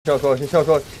So close, he's so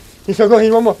close. He's so close,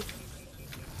 he's one more.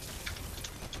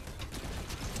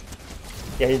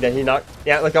 Yeah, he's dead, he knocked.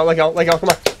 Yeah, let go, come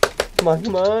on.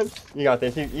 Come on. You got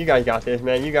this, you guys got this,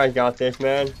 man. You guys got this,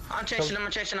 man. I'm chasing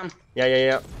him,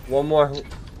 Yeah. One more.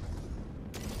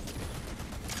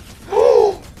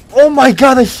 Oh my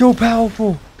god, that's so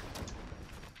powerful.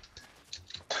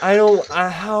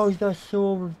 How is that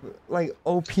so, like,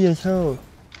 OP as hell?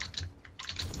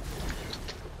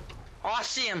 Oh, I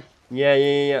see him.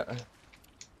 Yeah.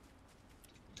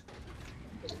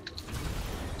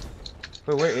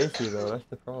 Wait, where is he though? That's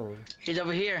the problem. He's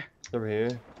over here. He's over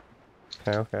here.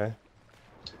 Okay.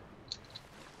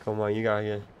 Come on, you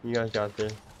guys got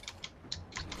this.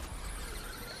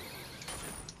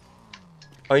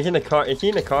 Oh, he's in the car. Is he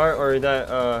in the car or is that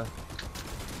Oh,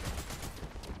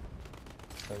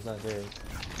 he's not there.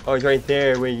 Oh, he's right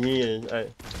there where he is. Yeah!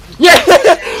 Yeah!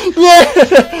 Yeah,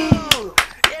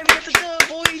 we get the dub,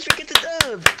 boys. We get the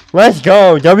dub. Let's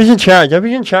go. W's in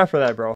chat for that, bro.